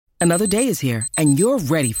Another day is here, and you're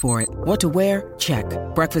ready for it. What to wear? Check.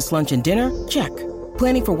 Breakfast, lunch, and dinner? Check.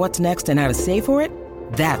 Planning for what's next and how to save for it?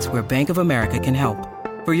 That's where Bank of America can help.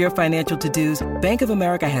 For your financial to-dos, Bank of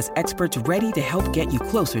America has experts ready to help get you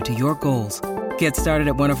closer to your goals. Get started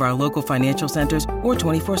at one of our local financial centers or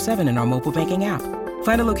 24/7 in our mobile banking app.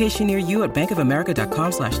 Find a location near you at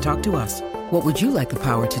bankofamerica.com/talktous. What would you like the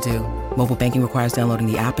power to do? Mobile banking requires downloading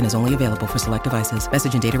the app and is only available for select devices.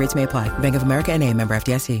 Message and data rates may apply. Bank of America N.A., member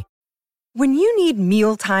FDIC. When you need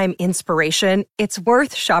mealtime inspiration, it's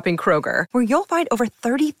worth shopping Kroger, where you'll find over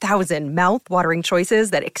 30,000 mouth-watering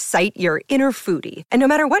choices that excite your inner foodie. And no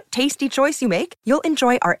matter what tasty choice you make, you'll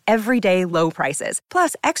enjoy our everyday low prices,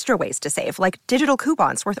 plus extra ways to save, like digital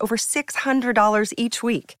coupons worth over $600 each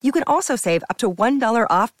week. You can also save up to $1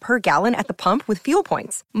 off per gallon at the pump with fuel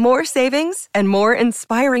points. More savings and more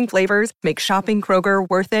inspiring flavors make shopping Kroger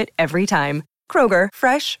worth it every time. Kroger,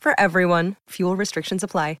 fresh for everyone. Fuel restrictions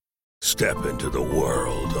apply. Step into the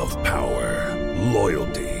world of power,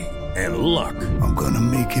 loyalty, and luck. I'm gonna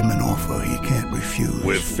make him an offer he can't refuse.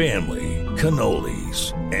 With family,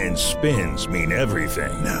 cannolis, and spins mean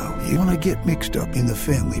everything. Now, you wanna get mixed up in the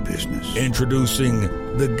family business. Introducing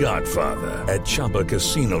The Godfather at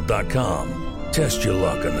ChumbaCasino.com. Test your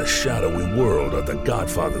luck in the shadowy world of The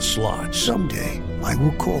Godfather slot. Someday, I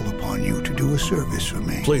will call upon you to do a service for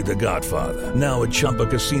me. Play The Godfather, now at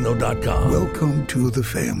ChumbaCasino.com. Welcome to the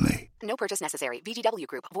family. No purchase necessary. VGW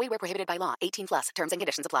Group. Void where prohibited by law. 18+. Terms and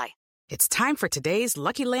conditions apply. It's time for today's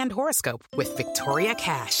Lucky Land horoscope with Victoria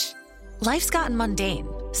Cash. Life's gotten mundane,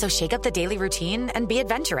 so shake up the daily routine and be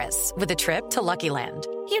adventurous with a trip to Lucky Land.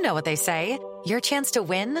 You know what they say. Your chance to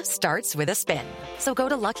win starts with a spin. So go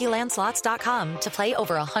to LuckyLandSlots.com to play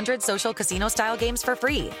over 100 social casino-style games for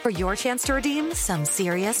free for your chance to redeem some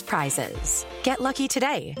serious prizes. Get lucky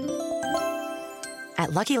today at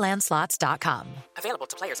LuckyLandSlots.com. Available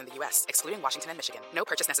to players in the U.S., excluding Washington and Michigan. No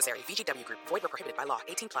purchase necessary. VGW Group. Void where prohibited by law.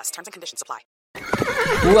 18+. Terms and conditions apply.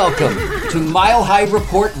 Welcome to Mile High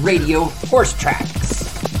Report Radio Horse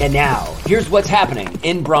Tracks. And now, here's what's happening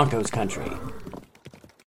in Broncos country.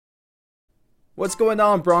 What's going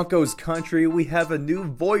on, Broncos country? We have a new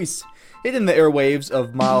voice hitting the airwaves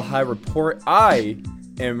of Mile High Report. I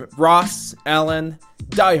am Ross Allen,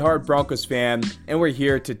 diehard Broncos fan, and we're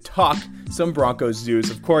here to talk some Broncos news.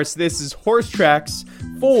 Of course, this is Horse Tracks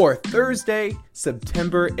for Thursday,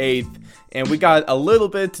 September 8th, and we got a little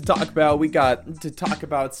bit to talk about. We got to talk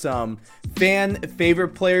about some fan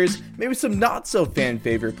favorite players, maybe some not so fan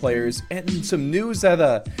favorite players, and some news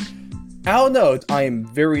that I don't know, I am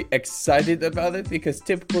very excited about it because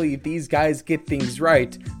typically these guys get things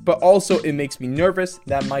right, but also it makes me nervous.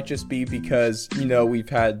 That might just be because, we've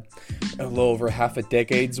had a little over half a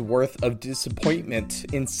decade's worth of disappointment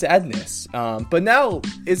and sadness. But now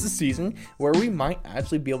is the season where we might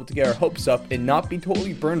actually be able to get our hopes up and not be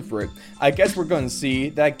totally burned for it. I guess we're going to see.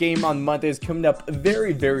 That game on Monday is coming up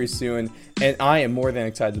very, very soon, and I am more than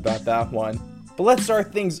excited about that one. But let's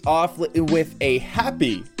start things off with a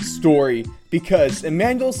happy story because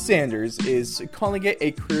Emmanuel Sanders is calling it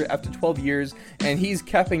a career after 12 years, and he's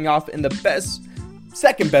capping off in the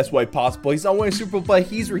second best way possible. He's not winning a Super Bowl, but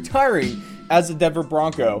he's retiring as a Denver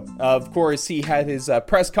Bronco. Of course, he had his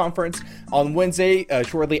press conference on Wednesday,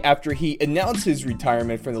 shortly after he announced his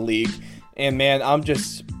retirement from the league. And man, I'm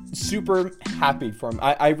just super happy for him.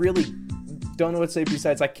 I really don't know what to say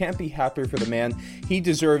besides I can't be happier for the man. He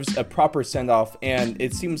deserves a proper send-off, and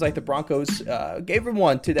it seems like the Broncos gave him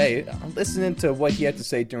one today. Listening to what he had to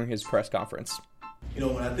say during his press conference.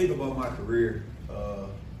 When I think about my career,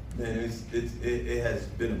 man, it has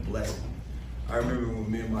been a blessing. I remember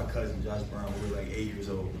when me and my cousin Josh Brown, we were like 8 years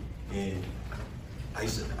old, and I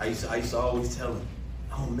used to always tell him,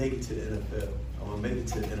 I'm gonna make it to the NFL. I'm gonna make it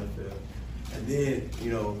to the NFL. And then,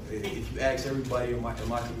 if you ask everybody in my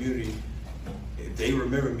community, if they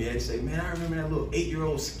remember me, they'd say, man, I remember that little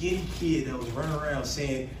 8-year-old skinny kid that was running around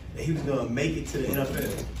saying that he was going to make it to the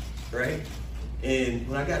NFL, right? And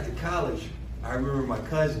when I got to college, I remember my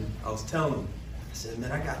cousin, I was telling him, I said,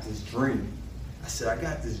 man, I got this dream. And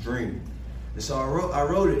so I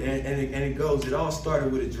wrote it, and it goes, it all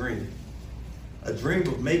started with a dream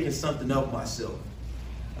of making something of myself.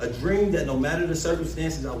 A dream that no matter the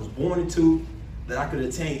circumstances I was born into, that I could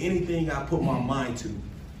attain anything I put my mind to.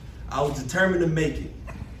 I was determined to make it,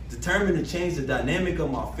 determined to change the dynamic of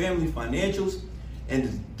my family financials,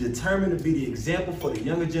 and determined to be the example for the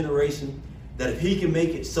younger generation that if he can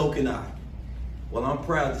make it, so can I. Well, I'm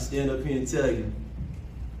proud to stand up here and tell you,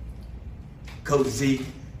 Coach Z,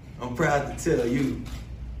 I'm proud to tell you,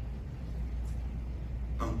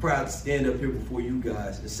 I'm proud to stand up here before you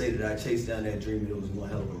guys and say that I chased down that dream and it was one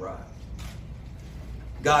hell of a ride.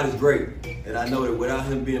 God is great, and I know that without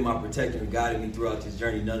him being my protector and guiding me throughout this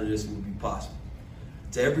journey, none of this would be possible.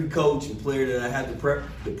 To every coach and player that I had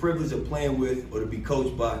the privilege of playing with or to be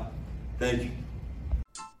coached by, thank you.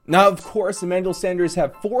 Now, of course, Emmanuel Sanders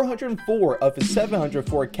had 404 of his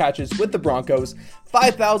 704 catches with the Broncos,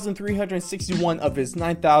 5,361 of his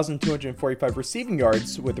 9,245 receiving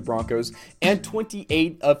yards with the Broncos, and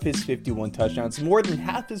 28 of his 51 touchdowns. More than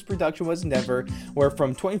half his production was in Denver, where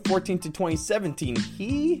from 2014 to 2017,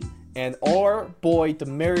 he and our boy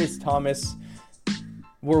Demaryius Thomas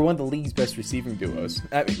were one of the league's best receiving duos.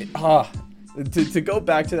 I mean, to go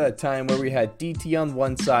back to that time where we had DT on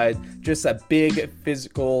one side, just a big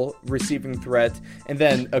physical receiving threat, and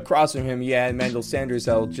then across from him, you had Emmanuel Sanders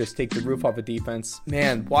that'll just take the roof off a defense.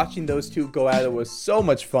 Man, watching those two go at it was so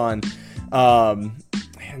much fun.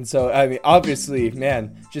 And so, I mean, obviously,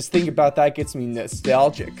 man, just thinking about that gets me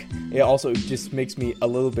nostalgic. It also just makes me a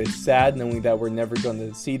little bit sad knowing that we're never going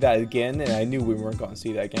to see that again. And I knew we weren't going to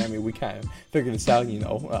see that again. I mean, we kind of figured this out,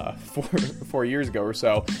 4 years ago or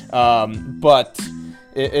so. But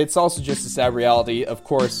it's also just a sad reality. Of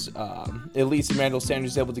course, at least Emmanuel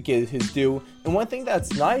Sanders is able to get his due. And one thing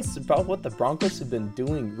that's nice about what the Broncos have been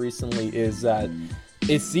doing recently is that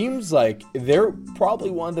it seems like they're probably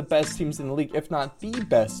one of the best teams in the league, if not the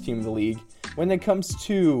best team in the league, when it comes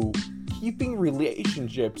to keeping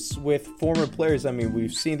relationships with former players. I mean,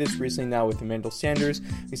 we've seen this recently now with Emmanuel Sanders.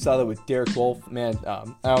 We saw that with Derek Wolfe. Man,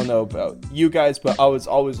 I don't know about you guys, but I was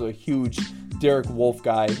always a huge Derek Wolfe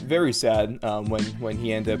guy. Very sad when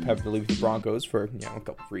he ended up having to leave the Broncos for a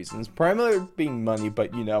couple of reasons, primarily being money,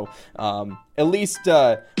 but at least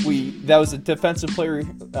that was a defensive player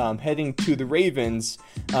heading to the Ravens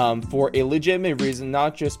for a legitimate reason,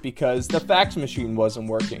 not just because the fax machine wasn't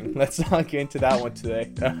working. Let's not get into that one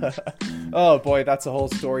today. Oh boy, that's a whole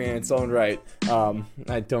story in its own right.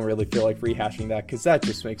 I don't really feel like rehashing that because that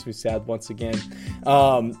just makes me sad once again.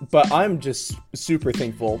 But I'm just super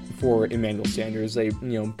thankful for Emmanuel Sanders. They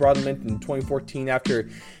brought him in 2014 after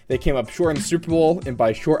they came up short in the Super Bowl, and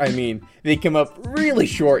by short I mean they came up really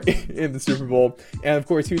short in the Super Bowl. And of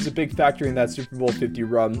course, he was a big factor in that Super Bowl 50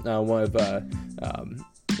 run, one of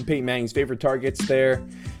Peyton Manning's favorite targets there.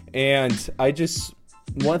 And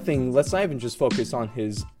one thing, let's not even just focus on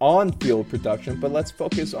his on-field production, but let's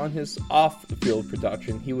focus on his off-field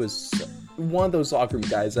production. He was one of those locker room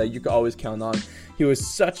guys that you could always count on. He was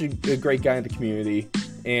such a great guy in the community,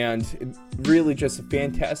 and really just a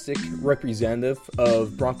fantastic representative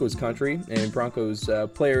of Broncos country and Broncos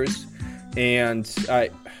players. And I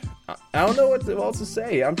don't know what else to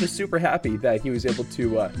say. I'm just super happy that he was able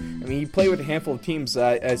to, he played with a handful of teams.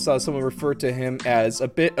 I saw someone refer to him as a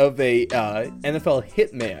bit of a NFL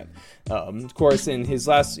hitman. Of course,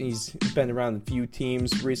 he's been around a few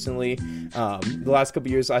teams recently. The last couple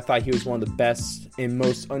years, I thought he was one of the best and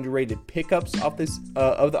most underrated pickups of the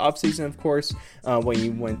offseason, of course, when he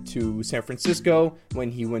went to San Francisco, when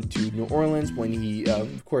he went to New Orleans, when he,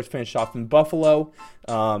 of course, finished off in Buffalo.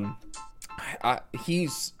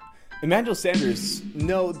 Emmanuel Sanders,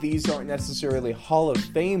 no, these aren't necessarily Hall of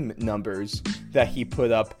Fame numbers that he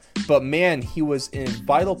put up, but man, he was a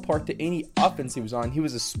vital part to any offense he was on. He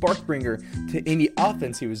was a spark bringer to any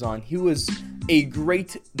offense he was on. He was a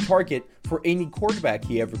great target for any quarterback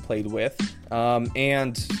he ever played with,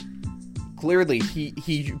 and clearly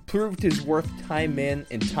he proved his worth time in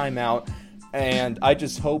and time out. And I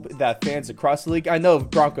just hope that fans across the league, I know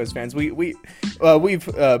Broncos fans, what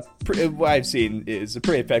I've seen is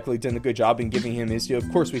pretty effectively done a good job in giving him his due.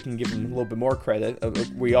 Of course, we can give him a little bit more credit.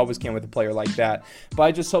 We always can with a player like that. But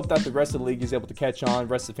I just hope that the rest of the league is able to catch on,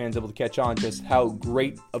 the rest of the fans able to catch on just how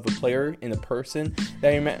great of a player and a person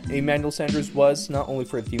that Emmanuel Sanders was, not only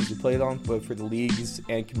for the teams he played on, but for the leagues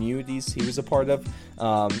and communities he was a part of.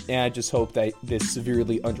 And I just hope that this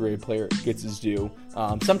severely underrated player gets his due.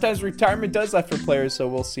 Sometimes retirement does that for players, so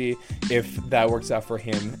we'll see if that works out for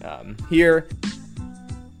him here.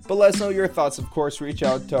 But let us know your thoughts, of course. Reach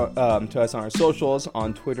out to us on our socials,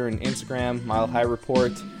 on Twitter and Instagram, Mile High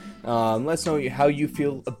Report. Let us know how you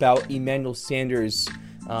feel about Emmanuel Sanders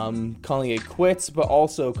calling it quits, but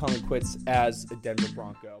also calling it quits as a Denver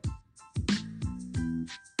Bronco.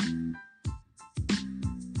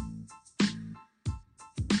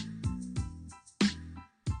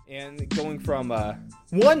 And going from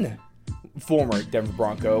one former Denver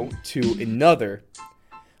Bronco to another,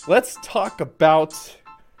 let's talk about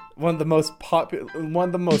one of the most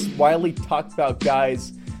widely talked about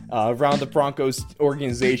guys around the Broncos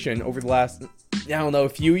organization over the last,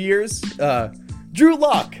 few years. Drew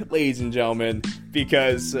Lock, ladies and gentlemen,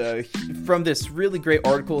 because from this really great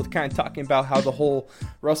article kind of talking about how the whole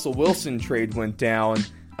Russell Wilson trade went down,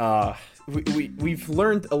 we've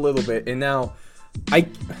learned a little bit, and now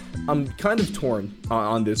I'm kind of torn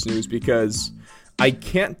on this news because I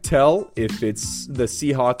can't tell if it's the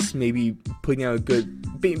Seahawks maybe putting out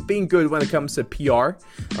being good when it comes to PR,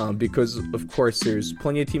 because of course there's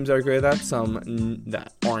plenty of teams that are good at that, some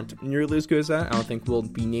that aren't nearly as good as that. I don't think we'll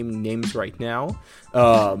be naming names right now,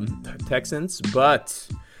 Texans, but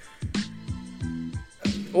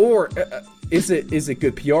or is it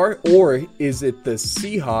good PR, or is it the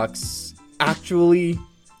Seahawks actually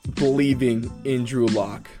believing in Drew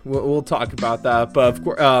Lock? We'll talk about that, but of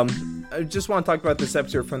course, I just want to talk about this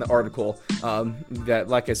episode from the article that,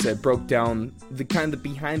 like I said, broke down the kind of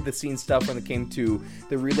behind-the-scenes stuff when it came to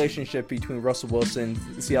the relationship between Russell Wilson,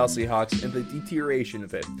 the Seattle Seahawks, and the deterioration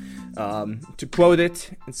of it. To quote it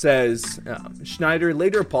says, Schneider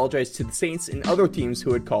later apologized to the Saints and other teams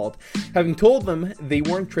who had called, having told them they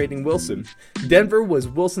weren't trading Wilson. Denver was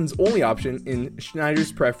Wilson's only option in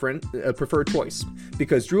Schneider's preferred choice,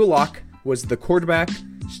 because Drew Lock was the quarterback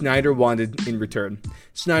Schneider wanted in return.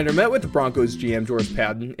 Schneider met with the Broncos GM George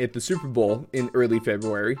Patton at the Super Bowl in early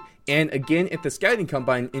February, and again at the scouting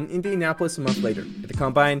combine in Indianapolis a month later. At the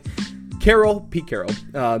combine, Pete Carroll,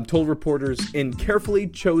 told reporters in carefully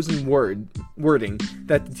chosen wording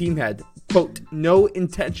that the team had, quote, no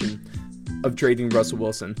intention of trading Russell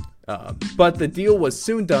Wilson. But the deal was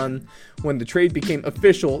soon done when the trade became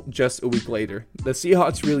official just a week later. The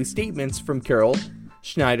Seahawks released statements from Carroll,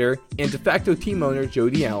 Schneider, and de facto team owner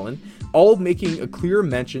Jody Allen, all making a clear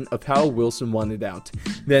mention of how Wilson wanted out.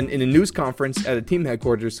 Then, in a news conference at a team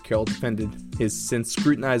headquarters, Carroll defended his since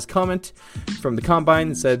scrutinized comment from the combine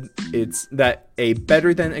and said it's that a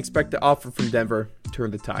better than expected offer from Denver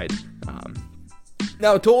turned the tide.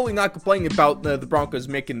 Now, totally not complaining about the Broncos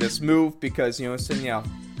making this move because, sending out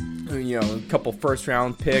a couple first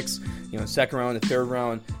round picks, second round and third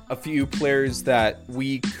round, a few players that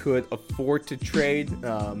we could afford to trade,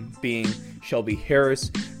 being Shelby Harris,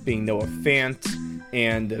 being Noah Fant,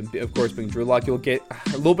 and of course being Drew Lock. You'll get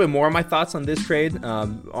a little bit more of my thoughts on this trade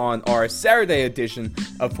on our Saturday edition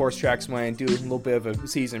of Horse Tracks when I do a little bit of a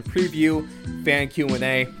season preview, fan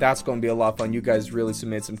Q&A. That's going to be a lot of fun. You guys really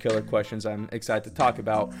submitted some killer questions I'm excited to talk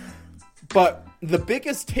about. But the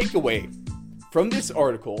biggest takeaway from this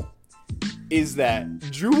article is that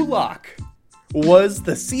Drew Lock was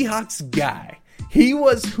the Seahawks guy. He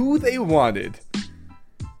was who they wanted.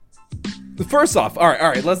 First off, all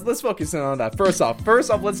right, let's focus in on that. First off,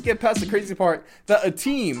 let's get past the crazy part that a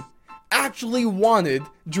team actually wanted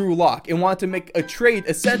Drew Lock and wanted to make a trade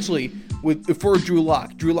essentially for Drew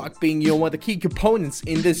Lock. Drew Lock being one of the key components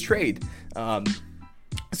in this trade.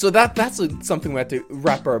 So that's something we have to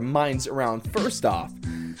wrap our minds around first off.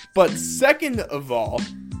 But second of all,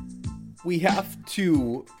 we have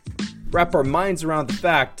to wrap our minds around the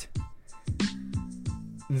fact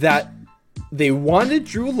that they wanted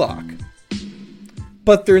Drew Lock,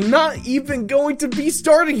 but they're not even going to be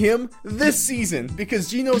starting him this season because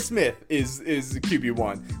Geno Smith is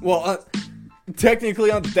QB1. Well,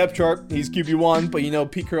 technically on the depth chart, he's QB1,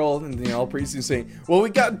 but Pete Carroll and pretty soon saying, well, we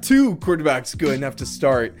got two quarterbacks good enough to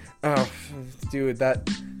start. Oh, dude, that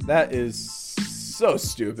is so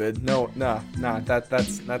stupid. No,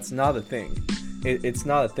 that's not a thing. It's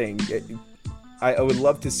not a thing. I would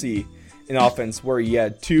love to see an offense where you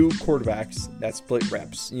had two quarterbacks that split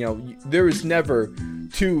reps. There was never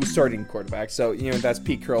two starting quarterbacks. So, that's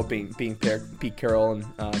Pete Carroll being Pete Carroll, and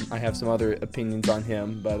I have some other opinions on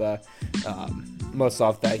him, but most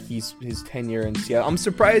off that his tenure in Seattle. I'm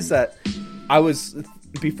surprised that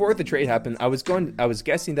before the trade happened, I was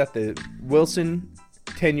guessing that the Wilson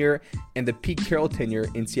tenure and the Pete Carroll tenure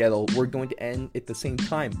in Seattle were going to end at the same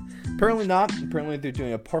time. Apparently not. Apparently they're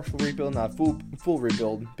doing a partial rebuild, not full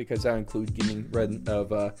rebuild, because that includes getting rid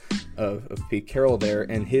of Pete Carroll there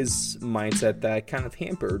and his mindset that kind of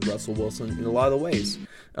hampered Russell Wilson in a lot of ways.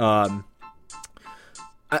 I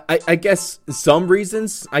guess some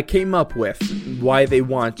reasons I came up with why they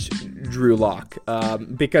want Drew Lock,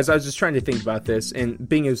 because I was just trying to think about this and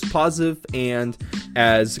being as positive and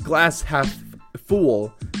as glass half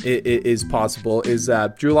full is possible is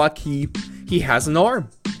that Drew Lock, he has an arm.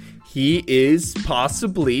 He is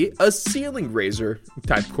possibly a ceiling raiser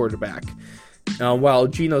type quarterback. While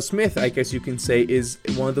Geno Smith, I guess you can say, is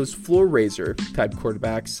one of those floor raiser type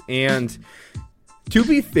quarterbacks. And to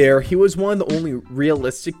be fair, he was one of the only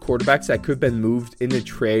realistic quarterbacks that could have been moved in the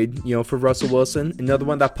trade, for Russell Wilson. Another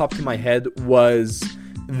one that popped in my head was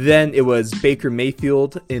Baker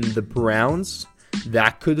Mayfield in the Browns.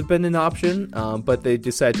 That could have been an option, but they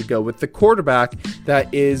decided to go with the quarterback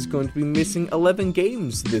that is going to be missing 11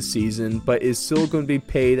 games this season, but is still going to be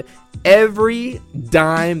paid every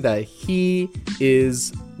dime that he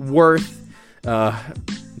is worth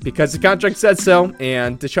because the contract said so,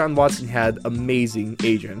 and Deshaun Watson had amazing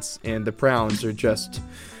agents, and the Browns are just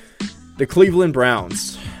the Cleveland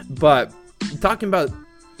Browns. But talking about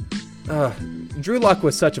Drew Lock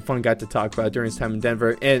was such a fun guy to talk about during his time in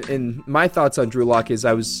Denver, and my thoughts on Drew Lock is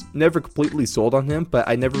I was never completely sold on him, but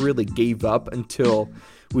I never really gave up until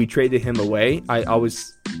we traded him away.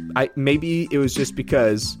 Maybe it was just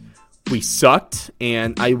because we sucked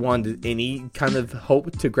and I wanted any kind of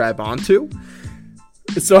hope to grab onto.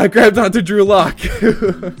 So I grabbed onto Drew Lock,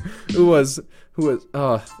 who was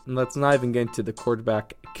let's not even get into the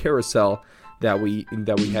quarterback carousel that we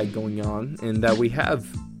had going on, and that we have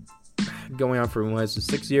going on for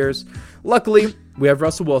 6 years. Luckily, we have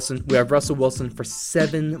Russell Wilson. We have Russell Wilson for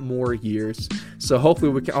 7 more years. So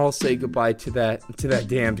hopefully we can all say goodbye to that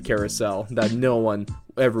damned carousel that no one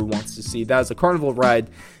ever wants to see. That is a carnival ride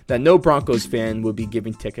that no Broncos fan would be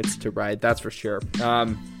giving tickets to ride. That's for sure.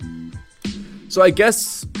 So I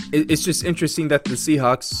guess it's just interesting that the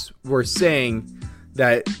Seahawks were saying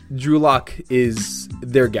that Drew Lock is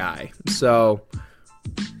their guy. So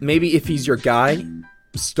maybe if he's your guy,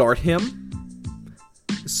 start him.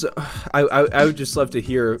 So I would just love to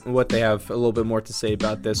hear what they have a little bit more to say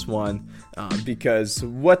about this one, because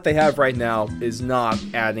what they have right now is not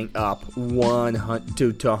adding up 100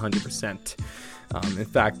 to 100%. In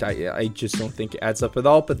fact, I just don't think it adds up at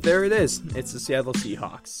all. But there it is. It's the Seattle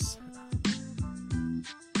Seahawks.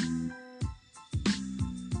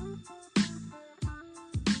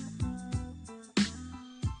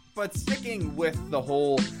 But sticking with the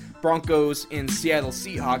whole Broncos and Seattle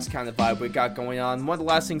Seahawks kind of vibe we got going on, one of the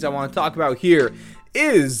last things I want to talk about here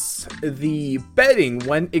is the betting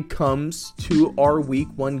when it comes to our Week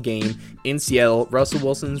 1 game in Seattle, Russell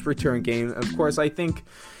Wilson's return game. Of course, I think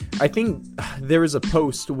there was a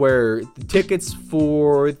post where the tickets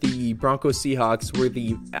for the Broncos Seahawks were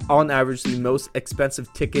on average the most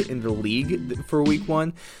expensive ticket in the league for Week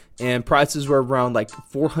 1, and prices were around like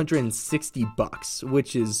 $460,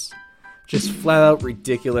 which is just flat out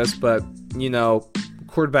ridiculous. But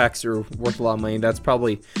quarterbacks are worth a lot of money. That's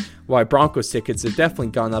probably why Broncos tickets have definitely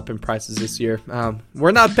gone up in prices this year.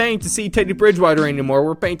 We're not paying to see Teddy Bridgewater anymore.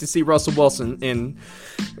 We're paying to see Russell Wilson, and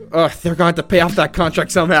they're going to pay off that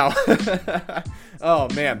contract somehow. Oh,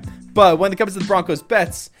 man. But when it comes to the Broncos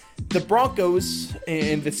bets, the Broncos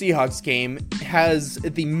in the Seahawks game has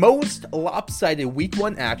the most lopsided Week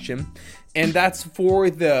 1 action, and that's for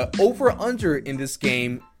the over-under in this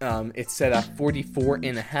game. It's set at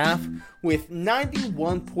 44.5, with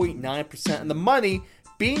 91.9% of the money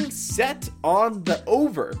being set on the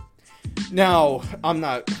over. Now,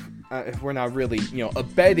 we're not really, a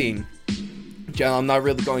betting channel. I'm not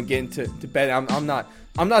really going to get into betting.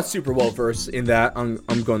 I'm not super well versed in that. I'm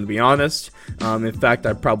going to be honest. In fact,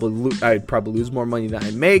 I'd probably lose more money than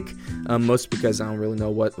I make. Most because I don't really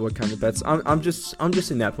know what kind of bets. I'm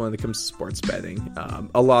just inept when it comes to sports betting.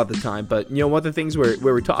 A lot of the time. But one of the things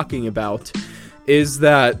we're talking about is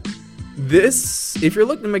that this, if you're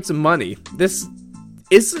looking to make some money, this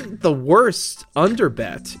isn't the worst under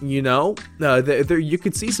bet. There you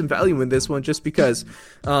could see some value in this one just because,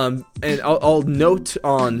 and I'll note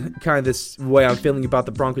on kind of this way I'm feeling about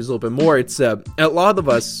the Broncos a little bit more. It's a lot of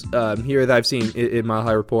us here that I've seen in Mile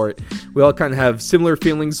High Report, we all kind of have similar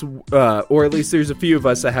feelings, or at least there's a few of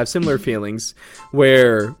us that have similar feelings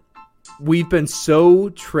where we've been so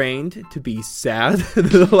trained to be sad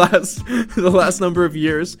the last number of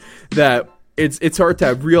years that it's hard to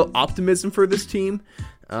have real optimism for this team.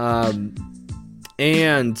 And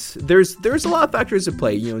there's a lot of factors at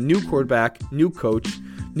play. New quarterback, new coach,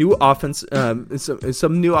 new offense,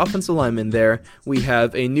 some new offensive linemen there. We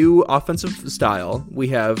have a new offensive style. We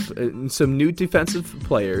have some new defensive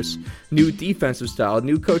players, new defensive style,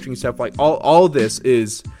 new coaching stuff. Like all of this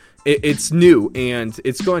it's new, and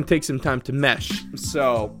it's going to take some time to mesh.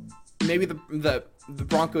 So maybe the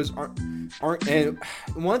Broncos aren't, and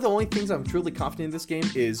one of the only things I'm truly confident in this game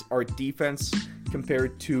is our defense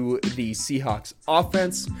compared to the Seahawks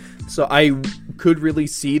offense. So I could really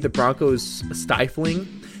see the Broncos stifling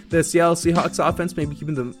the Seattle Seahawks offense, maybe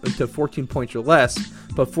keeping them to 14 points or less.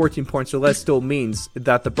 But 14 points or less still means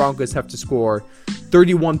that the Broncos have to score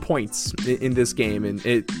 31 points in this game, and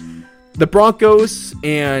the Broncos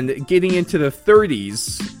and getting into the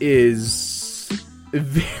 30s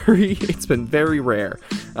it's been very rare.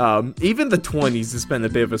 Even the 20s has been a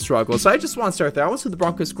bit of a struggle. So I just want to start there. I want to see the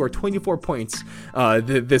Broncos score 24 points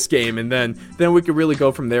this game, and then we could really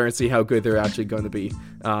go from there and see how good they're actually going to be.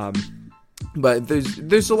 But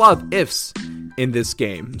there's a lot of ifs in this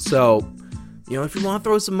game. So, if you want to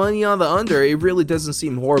throw some money on the under, it really doesn't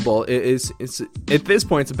seem horrible. It's at this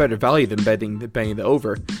point, it's a better value than betting the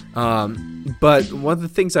over. But one of the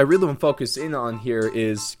things I really want to focus in on here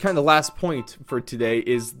is kind of the last point for today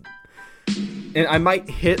is, and I might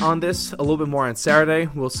hit on this a little bit more on Saturday.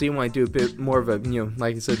 We'll see when I do a bit more of a,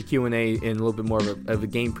 like I said, the Q&A and a little bit more of a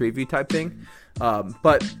game preview type thing.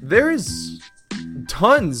 But there is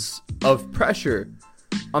tons of pressure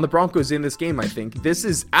on the Broncos in this game, I think. This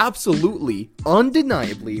is absolutely,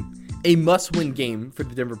 undeniably, a must-win game for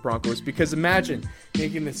the Denver Broncos, because imagine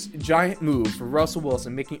making this giant move for Russell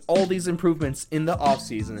Wilson, making all these improvements in the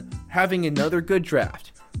offseason, having another good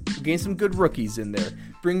draft, getting some good rookies in there,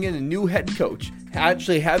 bringing in a new head coach,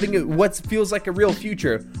 actually having what feels like a real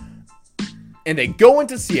future, and they go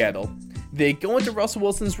into Seattle, they go into Russell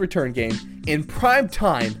Wilson's return game in prime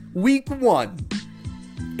time, week 1,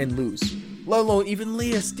 and lose, let alone even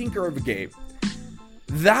lay a stinker of a game.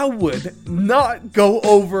 That would not go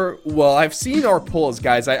over well. I've seen our polls,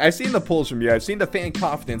 guys. I've seen the polls from you. I've seen the fan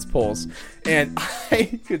confidence polls, and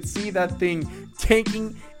I could see that thing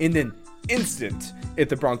tanking in an instant if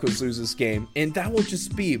the Broncos lose this game, and that will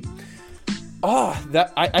just be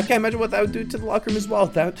that I can't imagine what that would do to the locker room as well.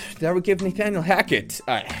 That would give Nathaniel Hackett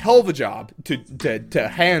a hell of a job to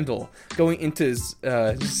handle going into his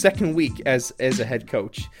second week as a head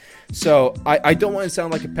coach. So I don't want to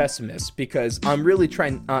sound like a pessimist, because I'm really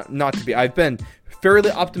trying not to be. I've been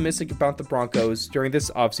fairly optimistic about the Broncos during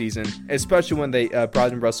this offseason, especially when they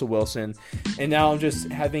brought in Russell Wilson. And now I'm just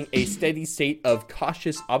having a steady state of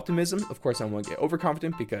cautious optimism. Of course, I don't want to get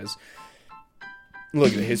overconfident, because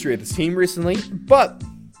look at the history of this team recently. But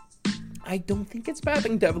I don't think it's a bad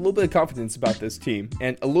thing to have a little bit of confidence about this team,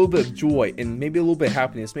 and a little bit of joy, and maybe a little bit of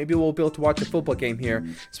happiness. Maybe we'll be able to watch a football game here,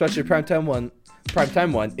 especially a primetime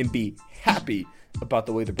one, and be happy about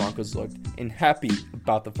the way the Broncos looked and happy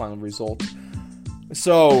about the final result.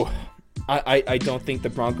 So I don't think the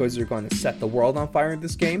Broncos are going to set the world on fire in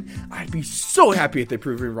this game. I'd be so happy if they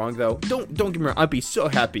prove me wrong, though. Don't get me wrong. I'd be so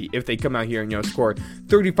happy if they come out here and score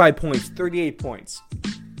 35 points, 38 points,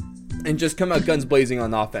 and just come out guns blazing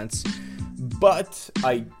on offense. But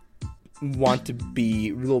I want to be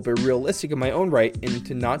a little bit realistic in my own right and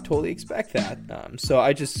to not totally expect that. So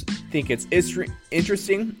I just think it's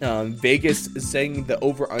interesting. Vegas setting the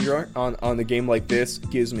over-under on a game like this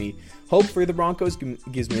gives me hope for the Broncos,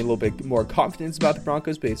 gives me a little bit more confidence about the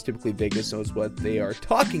Broncos, but it's typically Vegas knows what they are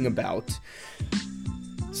talking about.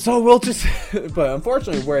 So we'll just, but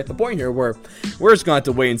unfortunately, we're at the point here where we're just going to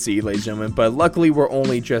have to wait and see, ladies and gentlemen. But luckily, we're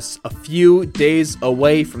only just a few days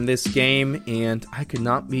away from this game, and I could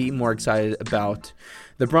not be more excited about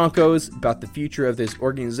the Broncos, about the future of this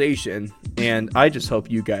organization, and I just hope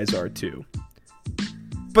you guys are too.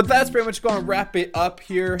 But that's pretty much going to wrap it up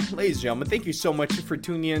here, ladies and gentlemen. Thank you so much for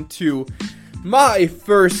tuning in to my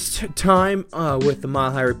first time with the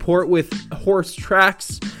Mile High Report with Horse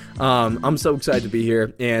Tracks. I'm so excited to be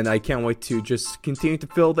here, and I can't wait to just continue to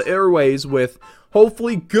fill the airways with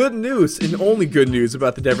hopefully good news, and only good news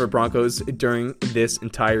about the Denver Broncos during this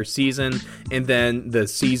entire season and then the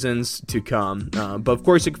seasons to come. But of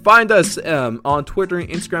course, you can find us on Twitter and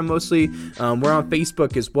Instagram mostly. We're on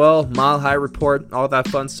Facebook as well, Mile High Report, all that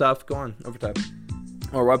fun stuff. Go on over to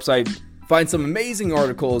our website. Find some amazing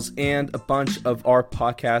articles and a bunch of our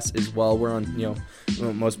podcasts as well. We're on,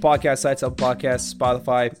 most podcast sites, Apple Podcasts,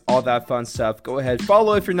 Spotify, all that fun stuff. Go ahead,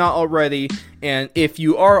 follow if you're not already. And if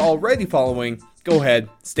you are already following, go ahead,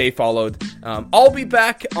 stay followed. I'll be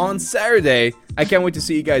back on Saturday. I can't wait to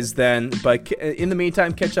see you guys then. But in the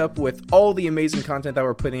meantime, catch up with all the amazing content that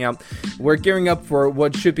we're putting out. We're gearing up for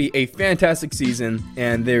what should be a fantastic season,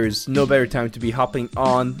 and there's no better time to be hopping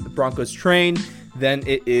on the Broncos train than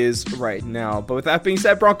it is right now. But with that being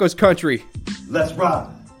said, Broncos country, let's ride.